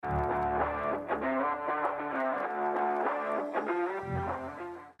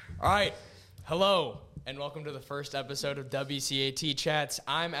All right. Hello, and welcome to the first episode of WCAT Chats.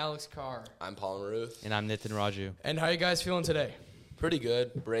 I'm Alex Carr. I'm Paul Maruth. And I'm Nitin Raju. And how you guys feeling today? Pretty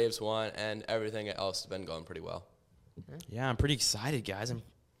good. Braves won, and everything else has been going pretty well. Yeah, I'm pretty excited, guys. I'm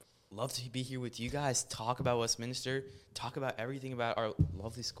love to be here with you guys, talk about Westminster, talk about everything about our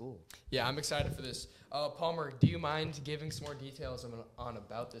lovely school. Yeah, I'm excited for this. Palmer, do you mind giving some more details on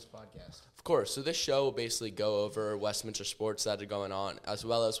about this podcast? Of course. So this show will basically go over Westminster sports that are going on, as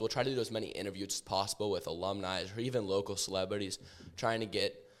well as we'll try to do as many interviews as possible with alumni or even local celebrities, trying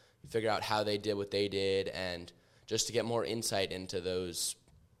to figure out how they did what they did and just to get more insight into those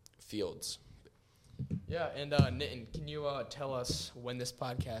fields. Yeah, and Nitin, can you tell us when this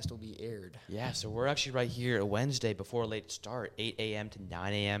podcast will be aired? Yeah, so we're actually right here a Wednesday before a late start, 8 a.m. to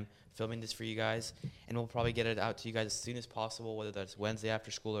 9 a.m., filming this for you guys. And we'll probably get it out to you guys as soon as possible, whether that's Wednesday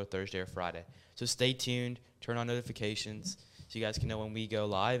after school or Thursday or Friday. So stay tuned, turn on notifications so you guys can know when we go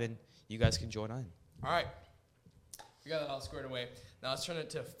live and you guys can join on. All right. We got that all squared away. Now let's turn it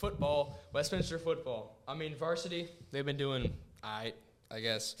to football, Westminster football. I mean, varsity, they've been doing I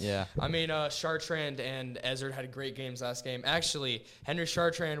guess. Yeah. I mean, Chartrand and Ezard had great games last game. Actually, Henry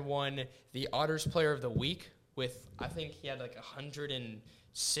Chartrand won the Otters Player of the Week with, I think he had like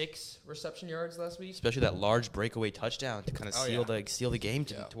 106 reception yards last week. Especially that large breakaway touchdown to kind of seal the game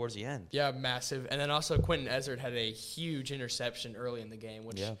towards the end. Yeah, massive. And then also Quentin Ezard had a huge interception early in the game,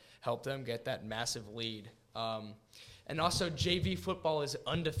 which helped them get that massive lead. And also JV football is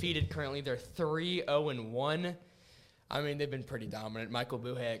undefeated currently. They're 3-0-1. I mean, they've been pretty dominant. Michael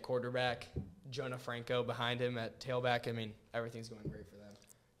Buhay at quarterback, Jonah Franco behind him at tailback. I mean, everything's going great for them.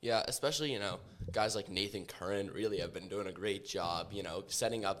 Yeah, especially, guys like Nathan Curran really have been doing a great job,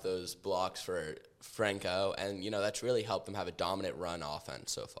 setting up those blocks for Franco. And, that's really helped them have a dominant run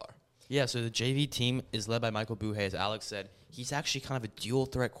offense so far. Yeah, so the JV team is led by Michael Buhay, as Alex said. He's actually kind of a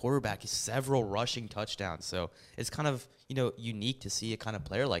dual-threat quarterback. He's several rushing touchdowns. So it's kind of, unique to see a kind of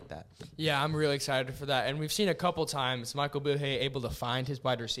player like that. Yeah, I'm really excited for that. And we've seen a couple times Michael Buhay able to find his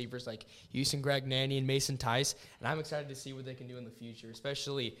wide receivers like Houston Gragnani and Mason Tice. And I'm excited to see what they can do in the future,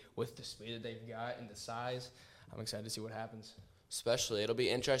 especially with the speed that they've got and the size. I'm excited to see what happens. Especially, it'll be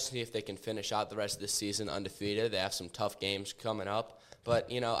interesting if they can finish out the rest of the season undefeated. They have some tough games coming up. But,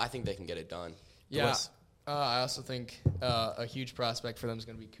 I think they can get it done. Yeah. I also think a huge prospect for them is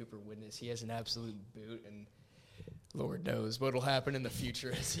going to be Cooper Witness. He has an absolute boot, and Lord knows what will happen in the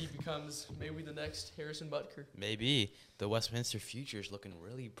future as he becomes maybe the next Harrison Butker. Maybe. The Westminster future is looking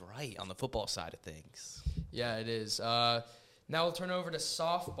really bright on the football side of things. Yeah, it is. Now we'll turn over to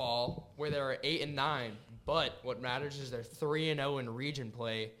softball, where they are 8-9. But what matters is they're 3-0 in region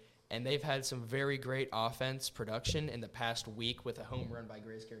play, and they've had some very great offense production in the past week with a home run by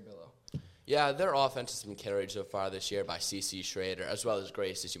Grace Carabillo. Yeah, their offense has been carried so far this year by C.C. Schrader, as well as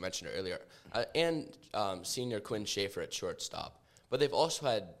Grace, as you mentioned earlier, and senior Quinn Schaefer at shortstop. But they've also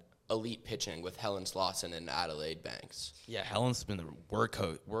had elite pitching with Helen Slauson and Adelaide Banks. Yeah, Helen's been the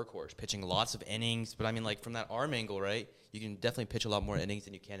workhorse, pitching lots of innings. But, from that arm angle, right, you can definitely pitch a lot more innings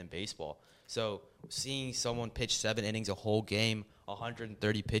than you can in baseball. So seeing someone pitch 7 innings a whole game,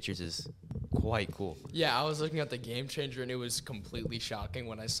 130 pitches is quite cool. Yeah, I was looking at the Game Changer, and it was completely shocking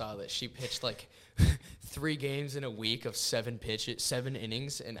when I saw that she pitched, 3 games in a week of 7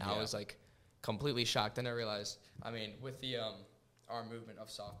 innings, and I was, completely shocked. Then I realized, with the arm movement of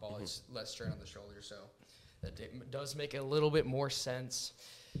softball, it's less strain on the shoulder, so that does make a little bit more sense.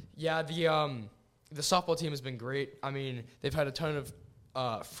 Yeah, the softball team has been great. They've had a ton of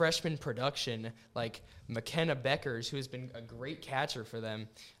freshman production, like McKenna Beckers, who has been a great catcher for them.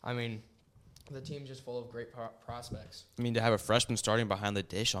 The team's just full of great prospects. To have a freshman starting behind the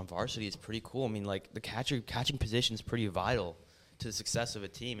dish on varsity is pretty cool. The catching position is pretty vital to the success of a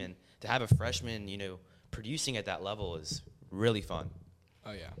team, and to have a freshman, producing at that level is really fun.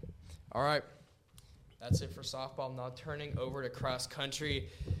 Oh, yeah. All right. That's it for softball. Now turning over to cross country.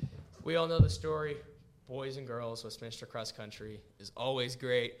 We all know the story. Boys and girls, Westminster cross country is always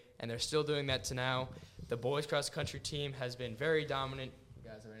great, and they're still doing that to now. The boys cross country team has been very dominant. You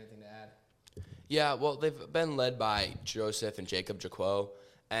guys have anything to add? Yeah, well, they've been led by Joseph and Jacob Jaquo,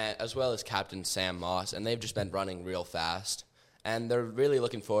 as well as Captain Sam Moss, and they've just been running real fast. And they're really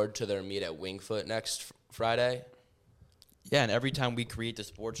looking forward to their meet at Wingfoot next Friday. Yeah, and every time we create the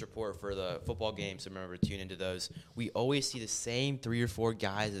sports report for the football games, so remember to tune into those, we always see the same 3 or 4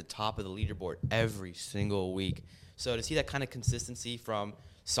 guys at the top of the leaderboard every single week. So to see that kind of consistency from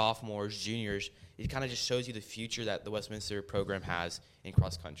sophomores, juniors, it kind of just shows you the future that the Westminster program has in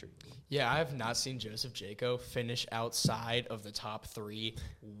cross country. Yeah, I have not seen Joseph Jaco finish outside of the top 3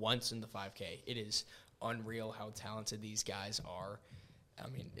 once in the 5K. It is unreal how talented these guys are. I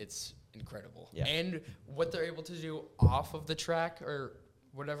mean, it's incredible. Yeah. And what they're able to do off of the track or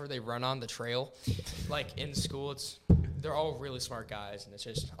whatever they run on the trail, like in school, they're all really smart guys, and it's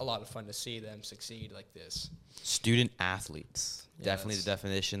just a lot of fun to see them succeed like this. Student athletes. Yeah, Definitely the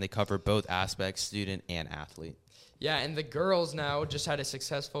definition. They cover both aspects, student and athlete. Yeah, and the girls now just had a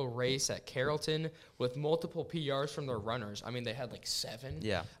successful race at Carrollton with multiple PRs from their runners. I mean, they had like 7,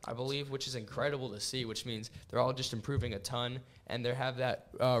 Yeah. I believe, which is incredible to see, which means they're all just improving a ton. And they have that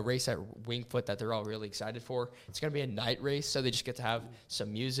race at Wingfoot that they're all really excited for. It's going to be a night race, so they just get to have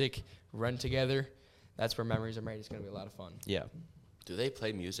some music, run together. That's where memories are made. It's going to be a lot of fun. Yeah. Do they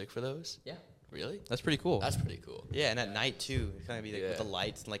play music for those? Yeah. Really? That's pretty cool. That's pretty cool. Yeah, and at night too. It's kind of be like with the Yeah.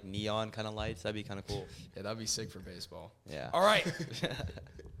 lights and like neon kind of lights. That'd be kind of cool. Yeah, that'd be sick for baseball. Yeah. All right.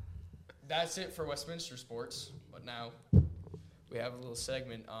 That's it for Westminster sports. But now we have a little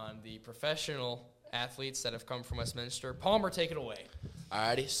segment on the professional athletes that have come from Westminster. Palmer, take it away.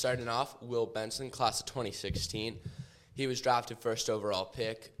 Alrighty, starting off, Will Benson, class of 2016. He was drafted first overall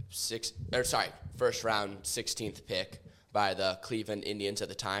pick, first round 16th pick by the Cleveland Indians at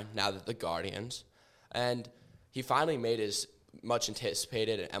the time, now that the Guardians. And he finally made his much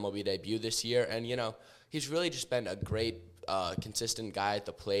anticipated MLB debut this year. And, he's really just been a great, consistent guy at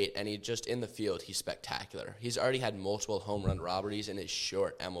the plate. And he just, in the field, he's spectacular. He's already had multiple home run robberies in his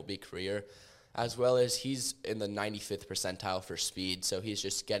short MLB career, as well as he's in the 95th percentile for speed. So he's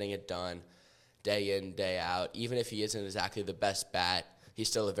just getting it done day in, day out. Even if he isn't exactly the best bat, he's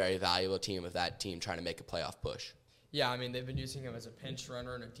still a very valuable team of that team trying to make a playoff push. Yeah, I mean, they've been using him as a pinch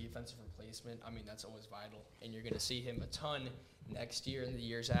runner and a defensive replacement. I mean, that's always vital. And you're going to see him a ton next year and the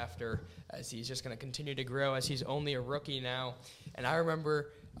years after, as he's just going to continue to grow, as he's only a rookie now. And I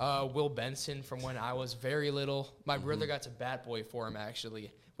remember Will Benson from when I was very little. My brother got to bat boy for him,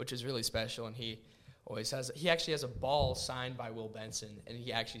 actually, which is really special. And he actually has a ball signed by Will Benson, and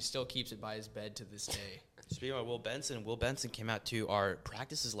he actually still keeps it by his bed to this day. Speaking of Will Benson came out to our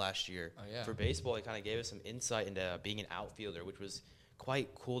practices last year for baseball. He kind of gave us some insight into being an outfielder, which was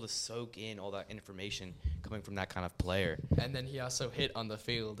quite cool to soak in all that information coming from that kind of player. And then he also hit on the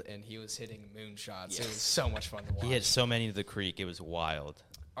field, and he was hitting moonshots. It was so much fun to watch. He hit so many to the creek. It was wild.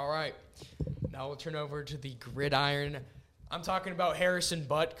 All right. Now we'll turn over to the gridiron. I'm talking about Harrison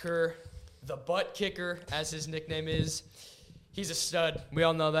Butker, the butt kicker, as his nickname is. He's a stud. We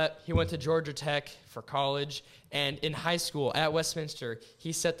all know that. He went to Georgia Tech for college. And in high school at Westminster,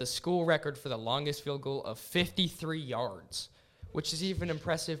 he set the school record for the longest field goal of 53 yards, which is even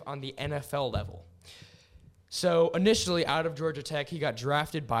impressive on the NFL level. So initially out of Georgia Tech, he got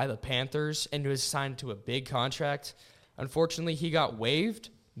drafted by the Panthers and was signed to a big contract. Unfortunately, he got waived,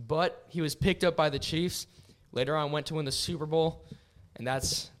 but he was picked up by the Chiefs. Later on, went to win the Super Bowl, and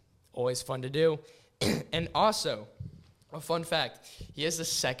that's always fun to do. And also, a fun fact, he has the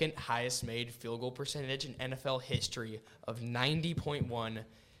second highest made field goal percentage in NFL history of 90.1,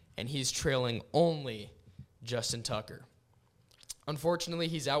 and he's trailing only Justin Tucker. Unfortunately,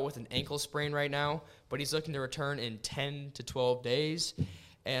 he's out with an ankle sprain right now, but he's looking to return in 10 to 12 days.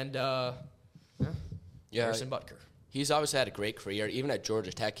 And, Harrison Butker. He's obviously had a great career. Even at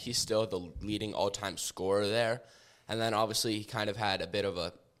Georgia Tech, he's still the leading all-time scorer there. And then obviously he kind of had a bit of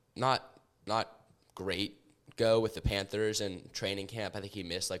a not great go with the Panthers and training camp. I think he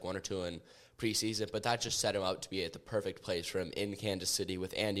missed like 1 or 2 in preseason, but that just set him up to be at the perfect place for him in Kansas City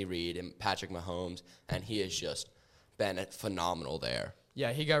with Andy Reid and Patrick Mahomes, and he has just been phenomenal there.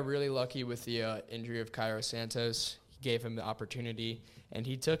 Yeah, he got really lucky with the injury of Cairo Santos. He gave him the opportunity, and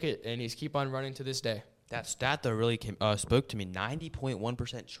he took it, and he's keep on running to this day. That stat, though, really spoke to me.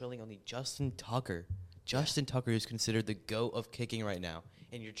 90.1% trailing only Justin Tucker. Justin Tucker is considered the GOAT of kicking right now.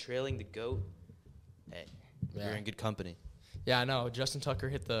 And you're trailing the GOAT, hey, you're in good company. Yeah, I know. Justin Tucker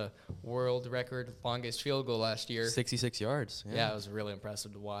hit the world record longest field goal last year. 66 yards. Yeah, it was really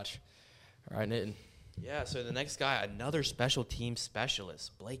impressive to watch. All right, Nitin. Yeah, so the next guy, another special team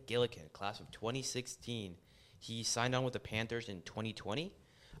specialist, Blake Gillikin, class of 2016. He signed on with the Panthers in 2020.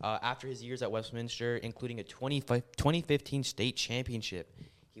 After his years at Westminster, including a 2015 state championship,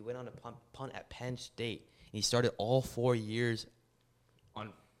 he went on to punt at Penn State, and he started all 4 years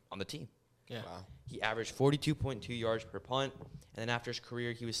on the team. Yeah. Wow. He averaged 42.2 yards per punt, and then after his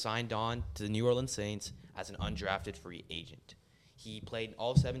career, he was signed on to the New Orleans Saints as an undrafted free agent. He played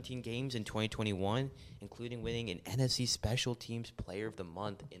all 17 games in 2021, including winning an NFC Special Teams Player of the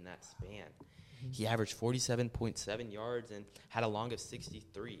Month in that span. He averaged 47.7 yards and had a long of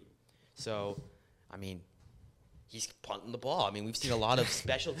 63. So, I mean, he's punting the ball. I mean, we've seen a lot of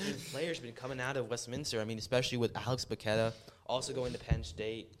special team players been coming out of Westminster. I mean, especially with Alex Bacchetta also going to Penn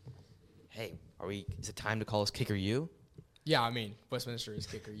State. Hey, is it time to call us Kicker U? Yeah, I mean, Westminster is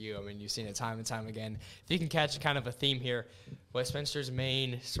kicker U. I mean, you've seen it time and time again. If you can catch kind of a theme here, Westminster's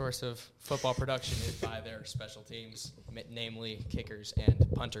main source of football production is by their special teams, namely kickers and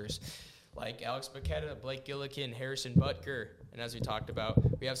punters. Like Alex Paqueta, Blake Gillikin, Harrison Butker. And as we talked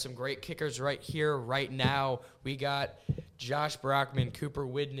about, we have some great kickers right here, right now. We got Josh Brockman, Cooper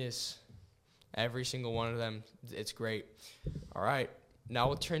Widnes, every single one of them. It's great. All right, now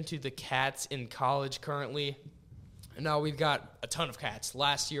we'll turn to the Cats in college currently. And now we've got a ton of Cats.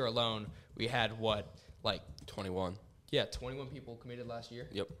 Last year alone, we had 21. Yeah, 21 people committed last year.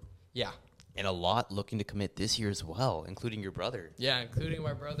 Yep. Yeah. And a lot looking to commit this year as well, including your brother. Yeah, including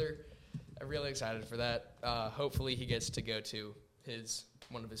my brother. I'm really excited for that. Hopefully he gets to go to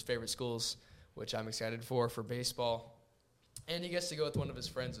one of his favorite schools, which I'm excited for baseball. And he gets to go with one of his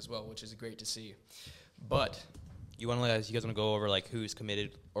friends as well, which is great to see. But You guys want to go over who's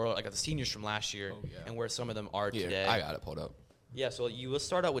committed, or the seniors from last year, and where some of them are today? I got it pulled up. Yeah, so will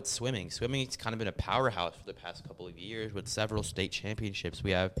start out with swimming. Swimming's kind of been a powerhouse for the past couple of years with several state championships.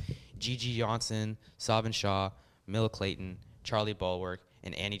 We have Gigi Johnson, Savin Shaw, Mila Clayton, Charlie Bulwark,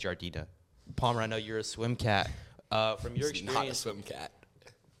 and Annie Jardina. Palmer, I know you're a swim cat. From your experience, Not a swim cat.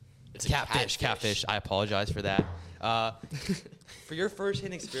 it's catfish. I apologize for that. For your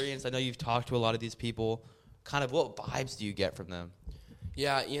first-hand experience, I know you've talked to a lot of these people. Kind of what vibes do you get from them?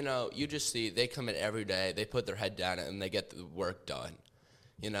 Yeah, you just see they come in every day, they put their head down, and they get the work done.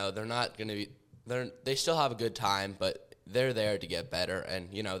 They're not going to be – they still have a good time, but they're there to get better, and,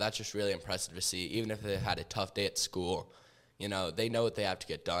 that's just really impressive to see. Even if they had a tough day at school, they know what they have to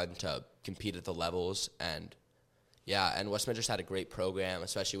get done to compete at the levels. And, yeah, and Westminster's had a great program,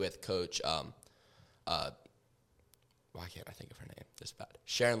 especially with Coach why can't I think of her name? This is bad.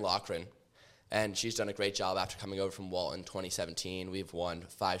 Sharon Loughran. And she's done a great job after coming over from Walton 2017. We've won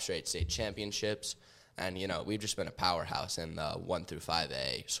 5 straight state championships. And, we've just been a powerhouse in the 1 through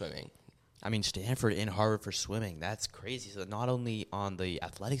 5A swimming. I mean, Stanford and Harvard for swimming. That's crazy. So not only on the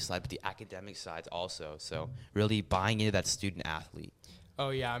athletic side, but the academic side also. So really buying into that student athlete. Oh,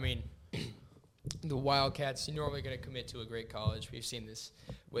 yeah, I mean, the Wildcats, you're normally going to commit to a great college. We've seen this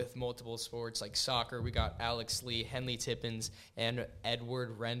with multiple sports like soccer. We got Alex Lee, Henley Tippins, and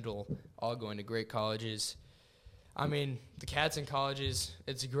Edward Rendell all going to great colleges. I mean, the Cats in colleges,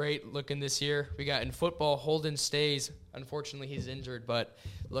 it's great looking this year. We got in football, Holden Stays. Unfortunately, he's injured, but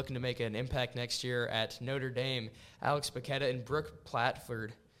looking to make an impact next year at Notre Dame. Alex Paqueta and Brooke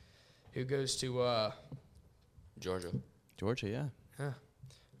Platford, who goes to Georgia, yeah. Huh.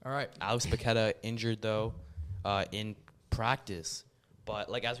 All right. Alex Paqueta injured, though, in practice.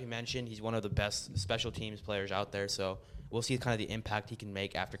 But, as we mentioned, he's one of the best special teams players out there. So we'll see kind of the impact he can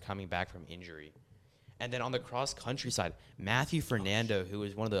make after coming back from injury. And then on the cross-country side, Matthew Fernando, who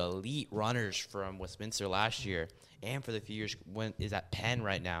is one of the elite runners from Westminster last year and for the few years is at Penn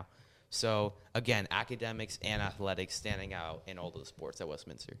right now. So, again, academics and athletics standing out in all of the sports at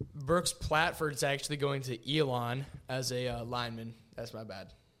Westminster. Brooks Platford's actually going to Elon as a lineman. That's my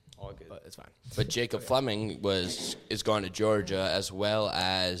bad. All good. But it's fine. But Jacob Fleming is going to Georgia, as well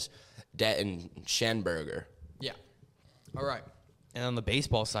as Denton Schenberger. Yeah. All right. And on the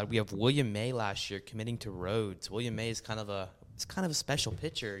baseball side, we have William May last year committing to Rhodes. William May is kind of a special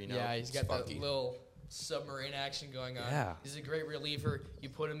pitcher, Yeah, he's got funky. that little submarine action going on. Yeah. He's a great reliever. You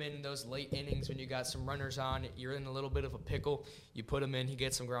put him in those late innings when you got some runners on, you're in a little bit of a pickle. You put him in, he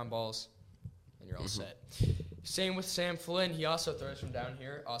gets some ground balls, and you're all set. Same with Sam Flynn. He also throws from down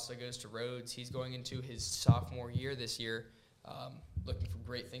here, also goes to Rhodes. He's going into his sophomore year this year. Looking for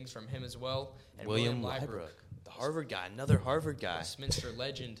great things from him as well. And William Lybrook, the Harvard guy, another Harvard guy. Westminster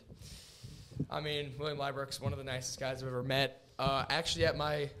legend. I mean, William Lybrook's one of the nicest guys I've ever met. Actually, at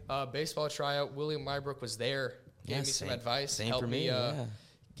my baseball tryout, William Lybrook was there. Gave me some advice. Same helped for me.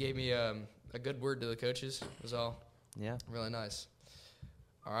 Gave me a good word to the coaches. It was all really nice.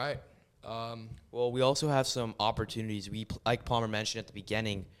 All right. Well, we also have some opportunities. Like Palmer mentioned at the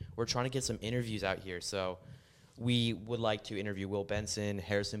beginning, we're trying to get some interviews out here. So we would like to interview Will Benson,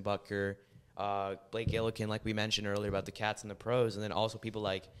 Harrison Butker, Blake Gillikin, like we mentioned earlier about the Cats and the pros, and then also people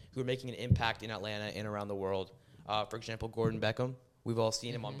who are making an impact in Atlanta and around the world. For example, Gordon Beckham. We've all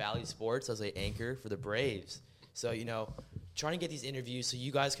seen him on Valley Sports as an anchor for the Braves. So, trying to get these interviews so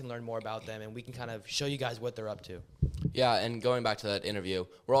you guys can learn more about them and we can kind of show you guys what they're up to. Yeah, and going back to that interview,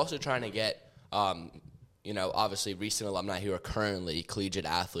 we're also trying to get, obviously recent alumni who are currently collegiate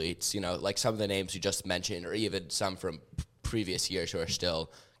athletes, like some of the names you just mentioned, or even some from previous years who are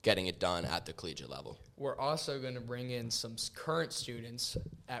still getting it done at the collegiate level. We're also going to bring in some current students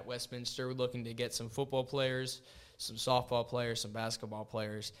at Westminster. We're looking to get some football players, some softball players, some basketball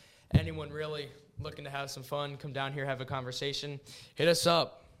players. Anyone really looking to have some fun, come down here, have a conversation, hit us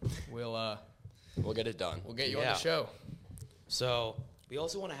up. We'll get it done. We'll get you on the show. So we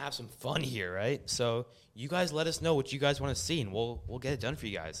also want to have some fun here, right? So you guys let us know what you guys want to see, and we'll get it done for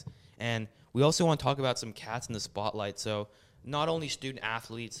you guys. And we also want to talk about some cats in the spotlight. So not only student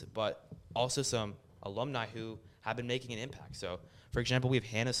athletes, but also some alumni who have been making an impact. So, for example, we have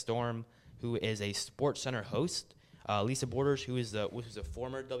Hannah Storm, who is a Sports Center host. Lisa Borders, who is a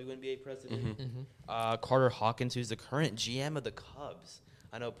former WNBA president. Carter Hawkins, who's the current GM of the Cubs.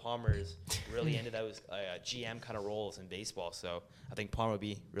 I know Palmer's really into those GM kind of roles in baseball, so I think Palmer would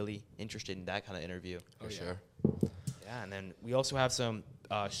be really interested in that kind of interview. For sure. Yeah, and then we also have some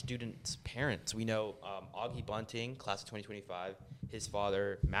students' parents. We know Augie Bunting, class of 2025, his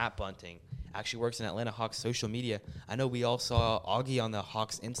father, Matt Bunting, actually works in Atlanta Hawks social media. I know we all saw Augie on the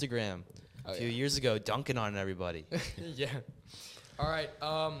Hawks Instagram a few years ago, dunking on everybody. Yeah. All right.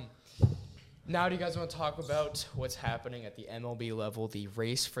 Now, do you guys want to talk about what's happening at the MLB level, the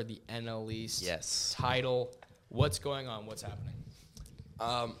race for the NL East title? What's going on? What's happening?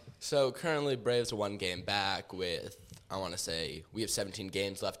 So currently, Braves are 1 game back with, I want to say, we have 17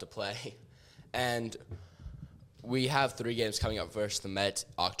 games left to play. And we have 3 games coming up versus the Mets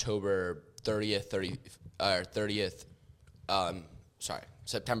October 30th,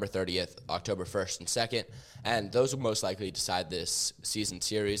 September 30th, October 1st and 2nd. And those will most likely decide this season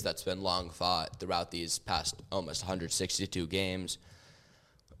series that's been long fought throughout these past almost 162 games.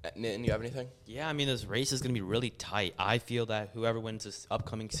 Nitin, you have anything? Yeah, I mean, this race is going to be really tight. I feel that whoever wins this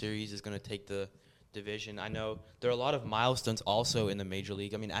upcoming series is going to take the division. I know there are a lot of milestones also in the Major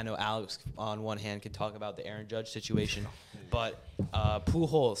League. I mean, I know Alex, on one hand, could talk about the Aaron Judge situation, but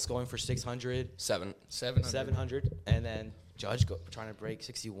Pujols going for 600. 700. And then Judge trying to break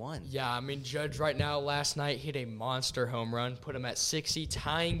 61. Yeah, I mean, Judge right now last night hit a monster home run, put him at 60,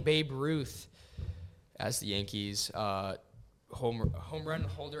 tying Babe Ruth as the Yankees home run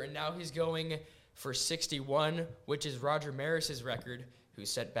holder. And now he's going for 61, which is Roger Maris's record, who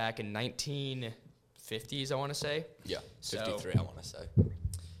set back in 1950s, I want to say. Yeah, 53, I want to say.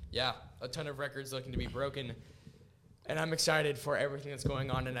 Yeah, a ton of records looking to be broken. And I'm excited for everything that's going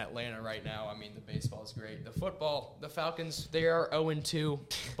on in Atlanta right now. I mean, the baseball is great. The football, the Falcons, they are 0-2,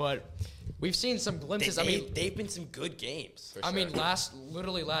 but we've seen some glimpses. They've been some good games. I mean, last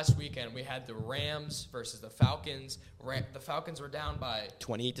weekend, we had the Rams versus the Falcons. The Falcons were down by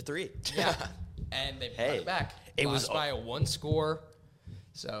 28-3. Yeah, and they brought it back. It was by a 1 score.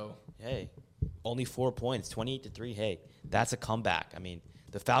 So hey, only 4 points, 28-3. Hey, that's a comeback. I mean,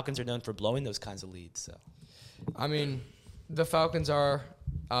 the Falcons are known for blowing those kinds of leads. So, I mean, the Falcons are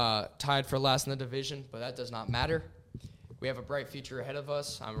tied for last in the division, but that does not matter. We have a bright future ahead of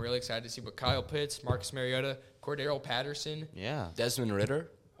us. I'm really excited to see what Kyle Pitts, Marcus Mariota, Cordero Patterson. Yeah. Desmond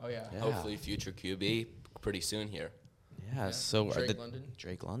Ridder. Oh, yeah. Hopefully future QB pretty soon here. Yeah, so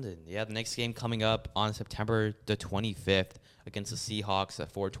Drake London. Yeah, the next game coming up on September the 25th against the Seahawks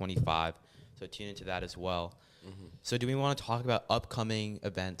at 4:25. So tune into that as well. Mm-hmm. So do we want to talk about upcoming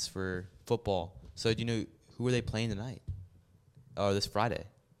events for football? So do you know who are they playing tonight? Or this Friday?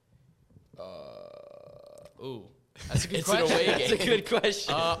 That's a good question. That's a good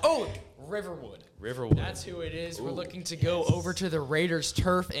question. Riverwood. That's who it is. We're looking to go over to the Raiders'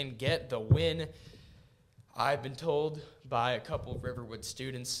 turf and get the win. I've been told by a couple of Riverwood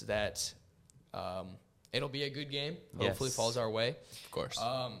students that it'll be a good game. Hopefully falls our way. Of course.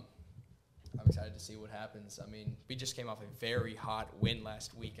 I'm excited to see what happens. I mean, we just came off a very hot win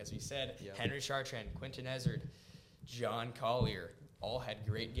last week, as we said. Yep. Henry Chartrand, Quentin Ezard, John Collier all had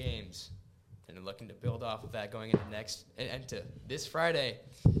great games. And are looking to build off of that going into this Friday.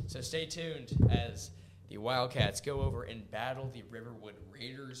 So stay tuned as the Wildcats go over and battle the Riverwood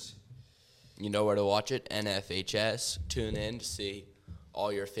Raiders. You know where to watch it, NFHS. Tune in to see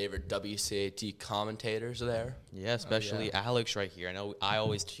all your favorite WCAT commentators there. Yeah, especially Alex right here. I know I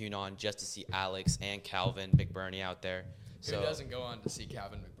always tune on just to see Alex and Calvin McBurney out there. Who doesn't go on to see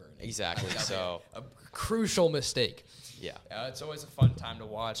Calvin McBurney? Exactly. So a crucial mistake. Yeah. It's always a fun time to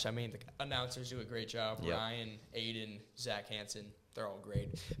watch. I mean, the announcers do a great job. Yep. Ryan, Aiden, Zach Hansen, they're all great.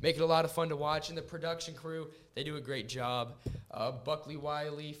 Make it a lot of fun to watch. And the production crew, they do a great job. Buckley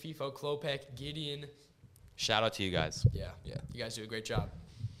Wiley, FIFO Klopek, Gideon. Shout out to you guys. Yeah. You guys do a great job.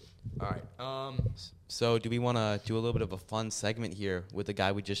 All right. So do we want to do a little bit of a fun segment here with the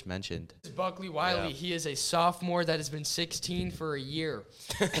guy we just mentioned? This is Buckley Wiley. Yeah. He is a sophomore that has been 16 for a year.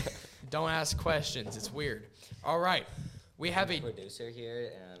 Don't ask questions. It's weird. All right. We have a producer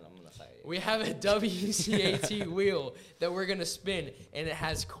here, and I'm gonna fire you. We have a WCAT wheel that we're gonna spin, and it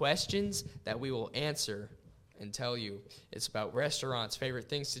has questions that we will answer, and tell you it's about restaurants, favorite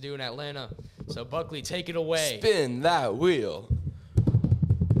things to do in Atlanta. So, Buckley, take it away. Spin that wheel.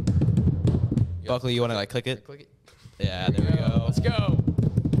 Buckley, you want to like click it? Click it. Yeah, there we go. Let's go.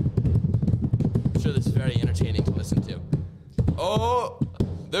 I'm sure this is very entertaining to listen to. Oh,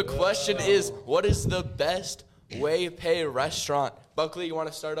 the question is, what is the best WayPay restaurant? Buckley, you want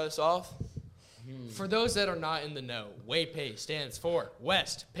to start us off? For those that are not in the know, WayPay stands for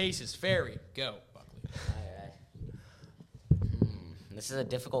West Paces Ferry. Go, Buckley. Alright. This is a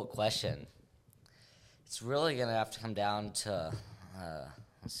difficult question. It's really gonna have to come down to,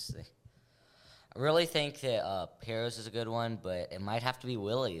 let's see. I really think that Peros is a good one, but it might have to be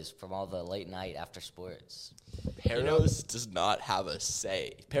Willie's from all the late night after sports. Peros does not have a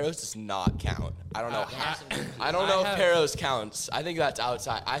say. Peros does not count. I don't know. I don't I know have- if Peros counts. I think that's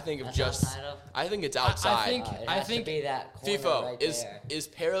outside. I think of That's just. outside of? I think it's outside. think- It I has think to be that corner FIFO right is there. is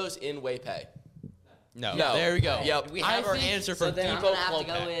Peros in WayPay? No. No. There we go. Yep. We I have our think- answer So from then I'm FIFO gonna have to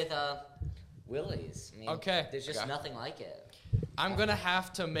go Clopec. with Willie's. I mean, Okay. There's just Okay. nothing like it. I'm going to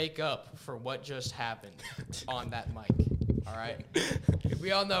have to make up for what just happened on that mic. All right?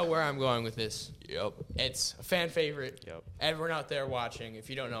 We all know where I'm going with this. Yep. It's a fan favorite. Yep. Everyone out there watching, if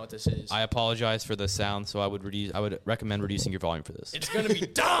you don't know what this is, I apologize for the sound, so I would recommend reducing your volume for this. it's going to be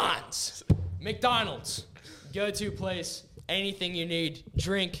Don's. McDonald's. Go-to place. Anything you need.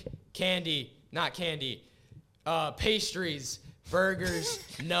 Drink, candy, not candy, pastries, burgers,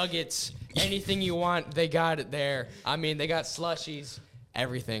 nuggets, anything you want, they got it there. I mean, they got slushies,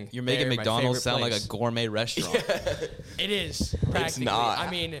 everything. You're making They're my McDonald's favorite sound like place. a gourmet restaurant. It is, practically. not. I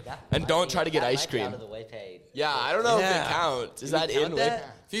mean, That And might don't be- try to get that ice might be cream. Out of the way paid. Yeah, I don't know if Yeah. it counts. Is Do we that count in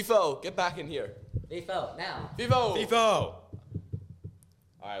that? FIFO, get back in here. FIFO now. FIFO. FIFO.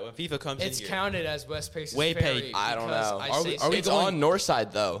 All right, when FIFA comes it's in here. counted as West Paces Way Ferry. paid. I don't because know. I Are say we so. It's on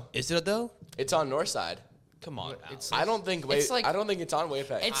Northside though. Is it though? It's on Northside. Come on. It's- I don't think It's like- I don't think it's on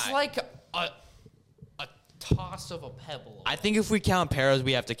WayPay. It's like a toss of a pebble. I think if we count Peros,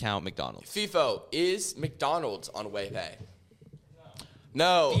 we have to count McDonald's. FIFO, is McDonald's on WayPay?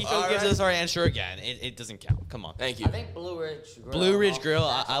 No. FIFA all gives right. us our answer again. It doesn't count. Come on. Thank you. I think Blue Ridge Grill. Blue Ridge also Grill,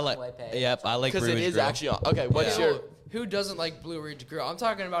 that's I on like. way paid. Yep, I like Because Blue it Ridge is Grill. actually on. Okay, what's Yo, your? who doesn't like Blue Ridge Grill? I'm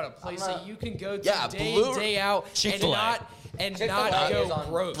talking about a place I'm that you can go to Yeah, day Blue- in, day out and Chick-fil-A. not Chick-fil-A is go on-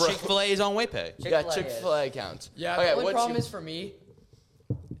 gross. Chick-fil-A is on WayPay. Yeah, Chick-fil-A Chick-fil-A counts. Yeah, Okay, the only what's problem your- is for me,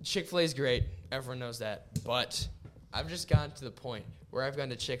 Chick-fil-A is great. Everyone knows that. But I've just gotten to the point where I've gone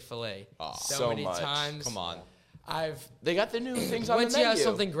to Chick-fil-A so many much. times. Come on. I've They got the new things on the once you menu. have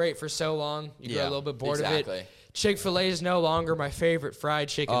something great for so long, you get Yeah, a little bit bored of exactly. it. Chick-fil-A is no longer my favorite fried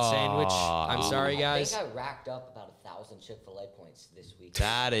chicken sandwich. I'm sorry, guys. I think I racked up about 1,000 Chick-fil-A points this week.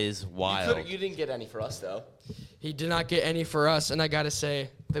 That is wild. You didn't get any for us though. He did not get any for us, and I gotta say,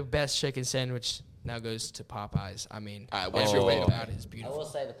 the best chicken sandwich now goes to Popeyes. I mean, All right, what's your every way way about it is I beautiful. will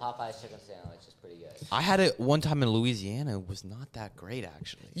say the Popeyes chicken sandwich is pretty good. I had it one time in Louisiana. It was not that great,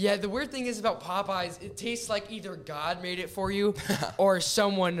 actually. Yeah, the weird thing is about Popeyes, it tastes like either God made it for you or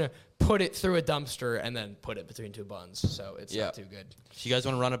someone put it through a dumpster and then put it between two buns. So it's Yeah. not too good. So you guys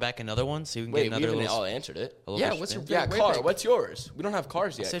want to run it back another one? See if we can Wait, get we another haven't little. all answered it. a little Yeah, bit what's your spin? Yeah, Way car. pick. What's yours? We don't have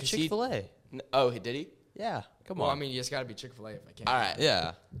cars I yet. said 'cause he- Chick-fil-A. Oh, did he? Yeah. Come Well, on. I mean, you just gotta be Chick-fil-A if I can. All right.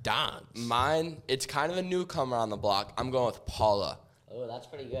 yeah. Don's. Mine, it's kind of a newcomer on the block. I'm going with Paula. Oh, that's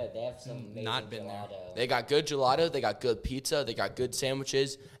pretty good. They have some amazing Not been there. gelato. They got good gelato, they got good pizza, they got good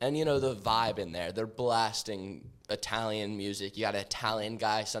sandwiches, and you know the vibe in there. They're blasting Italian music. You got an Italian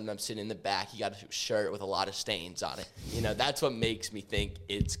guy sometimes sitting in the back. You got a shirt with a lot of stains on it. You know, that's what makes me think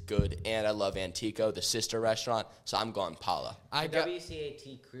it's good. And I love Antico, the sister restaurant, so I'm going Paula. I The got.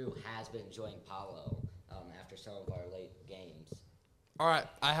 WCAT crew has been enjoying Paulo after some of our late games. All right,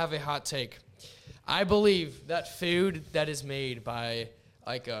 I have a hot take. I believe that food that is made by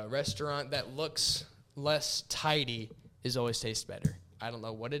like a restaurant that looks less tidy is always tastes better. I don't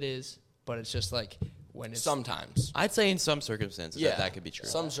know what it is, but it's just like when it's Sometimes. I'd say in some circumstances that could be true.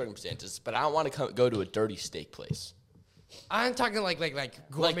 Some circumstances, but I don't want to go to a dirty steak place. I'm talking like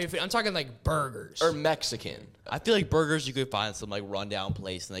gourmet food. I'm talking like burgers. Or Mexican. I feel like burgers you could find some like rundown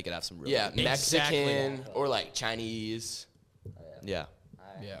place and they could have some really Yeah, good- Mexican or like Chinese. Yeah.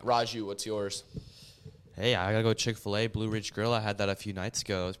 yeah. Raju, what's yours? Hey, I gotta go Chick-fil-A, Blue Ridge Grill. I had that a few nights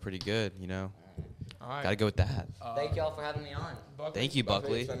ago. It was pretty good, you know. All right. Gotta go with that. Thank y'all for having me on. Buckley, Thank you,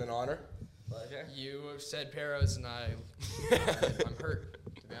 Buckley. It's been an honor. Pleasure. You said Peros, and I'm hurt,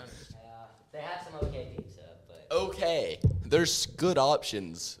 to be honest. They had some okay pizza, but Okay, there's good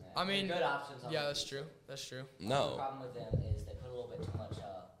options. I mean, good options. On yeah, the that's true. That's true. The No. problem with them is they put a little bit too much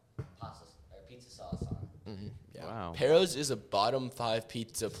pasta or pizza sauce on. Yeah. Yeah. Wow. Pero's is a bottom 5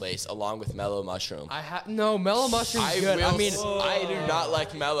 pizza place along with Mellow Mushroom. No, Mellow Mushroom's good. I mean, I do not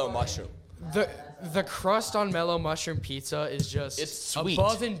like Mellow Mushroom. the crust on Mellow Mushroom pizza is just It's sweet.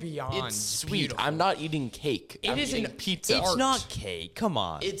 above and beyond. It's sweet. beautiful. I'm not eating cake. I'm is eating an- pizza. It's art. not cake. Come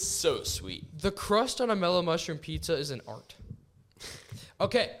on. It's so sweet. The crust on a Mellow Mushroom pizza is an art.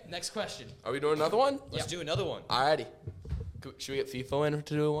 Okay, next question. Are we doing another one? Let's do another one. Alrighty. Should we get FIFA in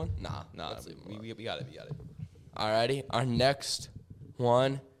to do one? Nah. Nah, Let's leave them we got it. We got it. Alrighty. Our next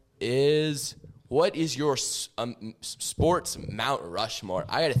one is, what is your sports Mount Rushmore?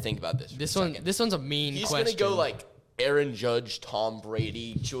 I got to think about this. This one's a mean He's question. gonna go like Aaron Judge, Tom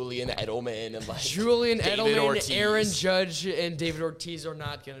Brady, Julian Edelman, and like Julian David Edelman, Ortiz. Aaron Judge, and David Ortiz are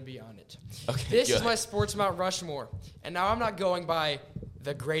not going to be on it. Okay, This is good. my sports Mount Rushmore. And now I'm not going by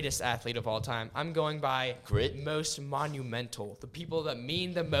the greatest athlete of all time. I'm going by Grit? most monumental, the people that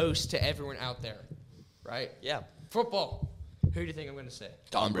mean the most to everyone out there. Right? Yeah. Football. Who do you think I'm going to say?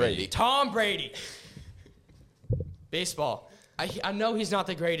 Tom Brady. Tom Brady. Baseball. I know he's not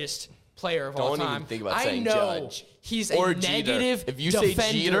the greatest player of all Don't time. even think about I saying know Judge. he's Or a Jeter. negative If you say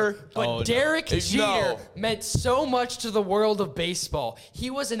defender, Jeter- but Oh, no. Derek Jeter No. meant so much to the world of baseball. He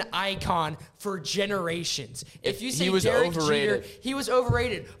was an icon for generations. If you say He was Derek overrated. Jeter, he was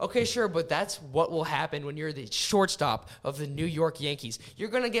overrated. Okay, sure, but that's what will happen when you're the shortstop of the New York Yankees. You're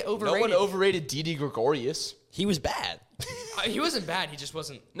gonna get No overrated. one overrated Didi Gregorius. He was bad. He wasn't bad. He just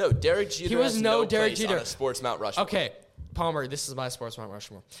wasn't. No, Derek Jeter. He was has no no Derek place Jeter. on a sports Mount Rushmore. Okay, Palmer, this is my sports Mount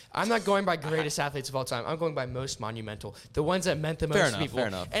Rushmore. I'm not going by greatest athletes of all time. I'm going by most monumental, the ones that meant the most Fair to enough, people. fair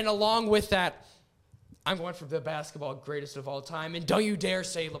enough. And along with that, I'm going for the basketball greatest of all time. And don't you dare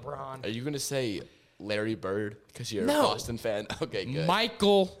say LeBron. Are you gonna say Larry Bird because you're No. a Boston fan? Okay, good.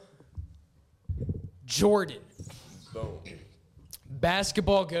 Michael Jordan, Boom.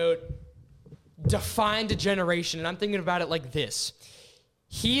 basketball goat, defined a generation. And I'm thinking about it like this.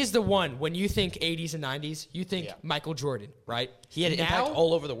 He is the one, when you think 80s and 90s, you think Yeah. Michael Jordan, right? He had an impact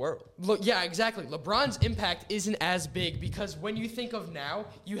all over the world. Look, yeah, exactly. LeBron's impact isn't as big because when you think of now,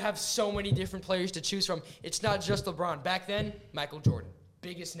 you have so many different players to choose from. It's not just LeBron. Back then, Michael Jordan,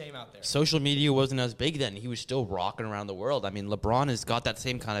 biggest name out there. Social media wasn't as big then. He was still rocking around the world. I mean, LeBron has got that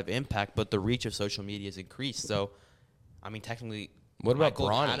same kind of impact, but the reach of social media has increased. So, I mean, technically, What about Michael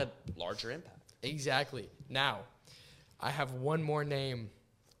Bronny? had a larger impact. Exactly. Now, I have one more name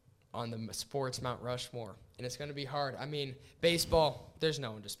on the sports Mount Rushmore, and it's going to be hard. I mean, baseball, there's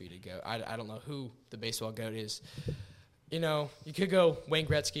no undisputed GOAT. I don't know who the baseball GOAT is. You know, you could go Wayne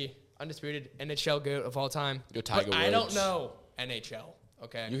Gretzky, undisputed NHL GOAT of all time. Go Tiger but I don't Woods. know NHL,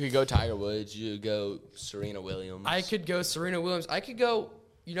 okay? You could go Tiger Woods. You could go Serena Williams. I could go Serena Williams. I could go,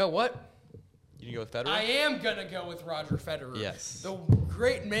 you know what? You can go with Federer? I am going to go with Roger Federer. Yes. The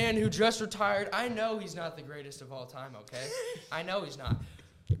great man who just retired. I know he's not the greatest of all time, okay? I know he's not.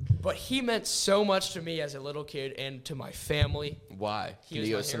 But he meant so much to me as a little kid and to my family. Why? He Can was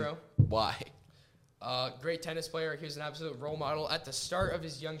you my give us hero. Why? Great tennis player. He was an absolute role model. At the start of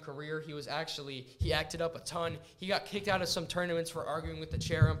his young career, he acted up a ton. He got kicked out of some tournaments for arguing with the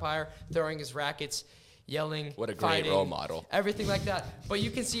chair umpire, throwing his rackets, yelling, What a great fighting, role model. everything like that. But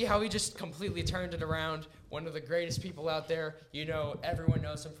you can see how he just completely turned it around. One of the greatest people out there. You know, everyone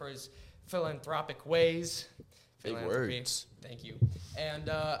knows him for his philanthropic ways. Big Philanthropy. words. Thank you. And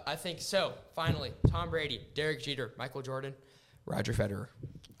I think so. Finally, Tom Brady, Derek Jeter, Michael Jordan, Roger Federer.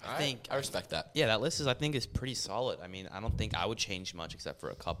 I think I respect that. Yeah, that list I think is pretty solid. I mean, I don't think I would change much except for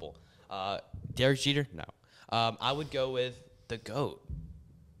a couple. Derek Jeter, no. I would go with the GOAT.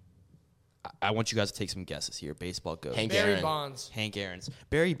 I want you guys to take some guesses here. Baseball GOAT. Hank Barry Aaron. Bonds. Hank Aaron's.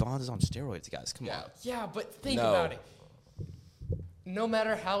 Barry Bonds is on steroids, guys. Come Yeah. on. Yeah, but think No. about it. No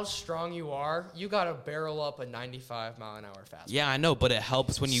matter how strong you are, you got to barrel up a 95-mile-an-hour fastball. Yeah, I know, but it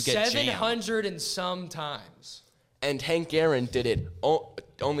helps when you get jammed. 700 and some times. And Hank Aaron did it.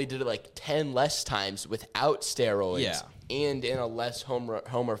 Only did it like 10 less times without steroids. Yeah. And in a less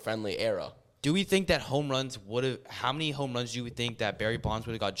homer friendly era. Do we think that home runs would have? How many home runs do we think that Barry Bonds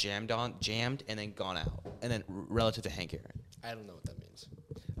would have got jammed and then gone out, and then relative to Hank Aaron? I don't know what that means.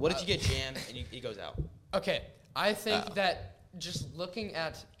 What if you get jammed and he goes out? Okay, I think that just looking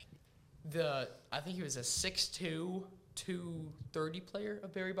at I think he was a 6'2", 230 player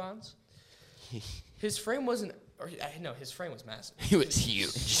of Barry Bonds. His frame wasn't, his frame was massive. He was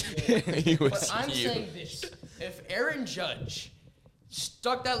huge. He was But I'm huge. saying this: if Aaron Judge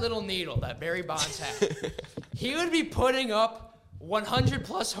stuck that little needle that Barry Bonds had, he would be putting up 100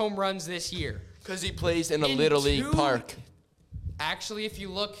 plus home runs this year. Because he plays in a In Little League two- park. Actually, if you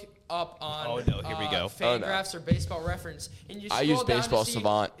look up on Oh, no, here we go. Fangraphs or Baseball Reference, and you I scroll use down to Baseball see-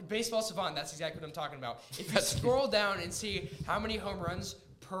 Savant. Baseball Savant, that's exactly what I'm talking about. If you scroll down and see how many home runs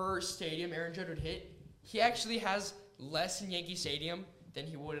per stadium Aaron Judge would hit, he actually has less in Yankee Stadium than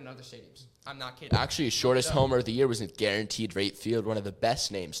he would in other stadiums. I'm not kidding. Actually, his shortest homer of the year was in Guaranteed Rate Field, one of the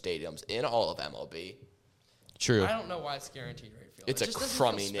best named stadiums in all of MLB. True. I don't know why it's Guaranteed Rate Field. It's It a just doesn't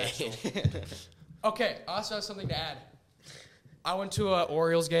crummy feel name. special. Okay, I also have something to add. I went to an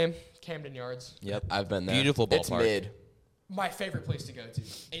Orioles game, Camden Yards. Yep. I've been there. Beautiful It's ballpark. mid. My favorite place to go to.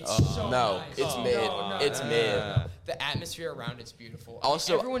 It's so No, nice. it's mid. It's mid. The atmosphere around it's beautiful.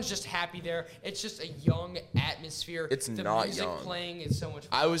 Also- everyone's just happy there. It's just a young atmosphere. It's the not music young. playing is so much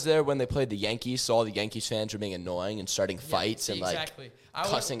fun. I was there when they played the Yankees, so all the Yankees fans were being annoying and starting fights and exactly. I like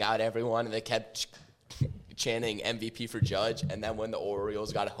would- cussing out everyone, and they kept chanting MVP for Judge. And then when the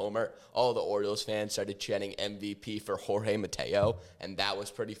Orioles got a homer, all the Orioles fans started chanting MVP for Jorge Mateo, and that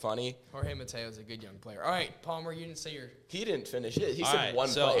was pretty funny. Jorge Mateo's a good young player. All right, Palmer, you didn't say your. He didn't finish it. He All said right, one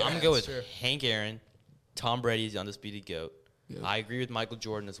so player. I'm going to go with That's true. Hank Aaron. Tom Brady's the undisputed GOAT. I agree with Michael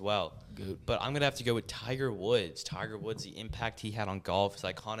Jordan as well. Goat. But I'm going to have to go with Tiger Woods. Tiger Woods, the impact he had on golf, his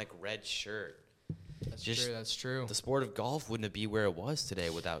iconic red shirt. That's Just- true. That's true. The sport of golf wouldn't be where it was today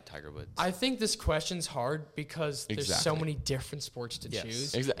without Tiger Woods. I think this question's hard because there's so Exactly. many different sports to Yes.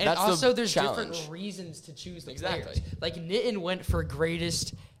 choose. Exa- And that's the also there's challenge. different reasons to choose the Exactly. players. Like Nitin went for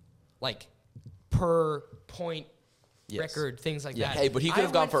greatest like per point Yes. record, things like Yeah. that. Hey, but he could I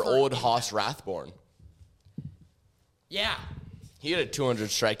have gone went for old impact. Haas Rathborn. Yeah. He had a 200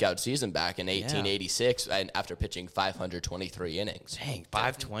 strikeout season back in 1886 and after pitching 523 innings. Dang,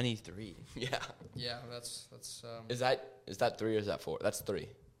 523. Yeah. Yeah, that's Is that 3 or is that 4? That's 3.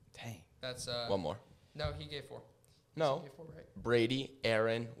 Dang. that's One more. No, he gave 4. No. He gave 4, right? Brady,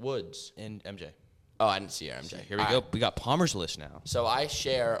 Aaron, Woods. And MJ. Oh, I didn't see MJ. Here we All go. right. We got Palmer's list now. So I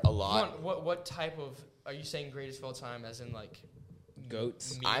share a Come lot. on, what type of are you saying greatest of all time as in like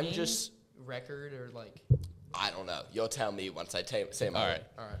Goats. I'm meaning, just- record or like I don't know. You'll tell me once I say my All word.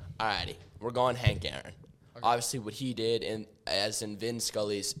 right. all right. Alrighty. We're going Hank Aaron. Obviously, what he did as in Vin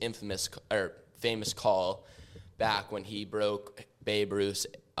Scully's famous call back when he broke Babe Ruth's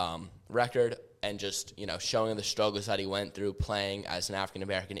record and just, showing the struggles that he went through playing as an African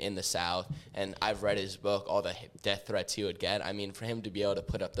American in the South. And I've read his book, all the death threats he would get. I mean, for him to be able to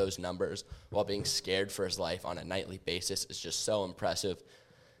put up those numbers while being scared for his life on a nightly basis is just so impressive.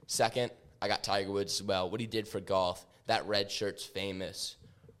 Second, I got Tiger Woods as well. What he did for golf, that red shirt's famous,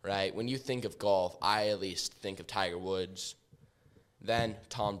 right? When you think of golf, I at least think of Tiger Woods. Then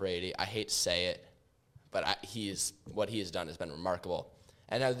Tom Brady. I hate to say it, but what he has done has been remarkable.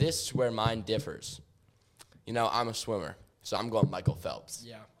 And now this is where mine differs. I'm a swimmer, so I'm going Michael Phelps.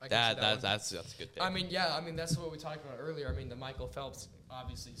 Yeah. I can see one. That's a good pick. I mean, that's what we talked about earlier. I mean, the Michael Phelps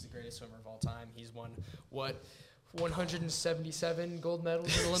obviously is the greatest swimmer of all time. He's won 177 gold medals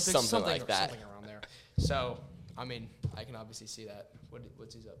in the Olympics, Something like that. something around there. So, I mean, I can obviously see that.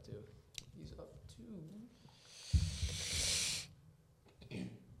 What's he up to? He's up to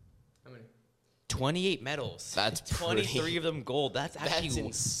how many? 28 medals. That's 23 pretty- of them gold. That's actually That's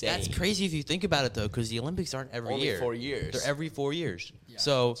insane. That's crazy if you think about it though, because the Olympics aren't every Only year. 4 years. They're every 4 years. Yeah,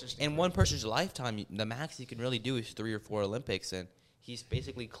 So it's just in one person's lifetime, the max you can really do is 3 or 4 Olympics, and he's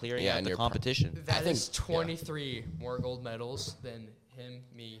basically clearing Yeah, out and the you're competition. That think- is 23 more gold medals than him,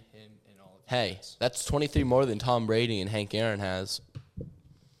 me, him, and all of you Hey, guys. that's 23 more than Tom Brady and Hank Aaron has.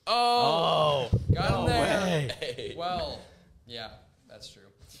 Oh, got him there. Hey. Well, yeah, that's true.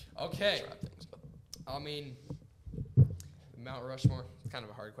 Okay. Wrap things up. I mean, Mount Rushmore, kind of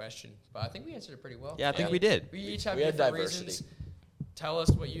a hard question, but I think we answered it pretty well. Yeah, I think we did. We each have We had different diversity. reasons. Tell us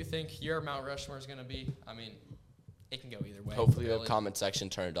what you think your Mount Rushmore is going to be. I mean, it can go either way. Hopefully really. the comment section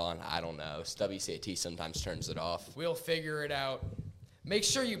turned on. I don't know. WCAT sometimes turns it off. We'll figure it out. Make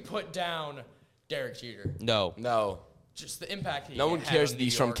sure you put down Derek Jeter. No, No. Just the impact he No one had cares on that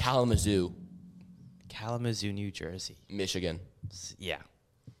he's New from York. Kalamazoo, Kalamazoo, New Jersey. Michigan. Yeah.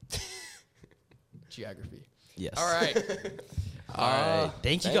 Geography. Yes. All right. All right.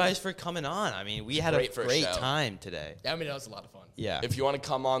 Thank you thank- guys for coming on. I mean, we had a great for a great show. time today. I mean, that was a lot of fun. Yeah. If you want to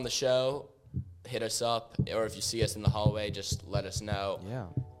come on the show, hit us up. Or if you see us in the hallway, just let us know. Yeah.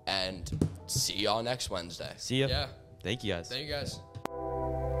 And see y'all next Wednesday. See ya. Yeah. Thank you guys. Thank you guys.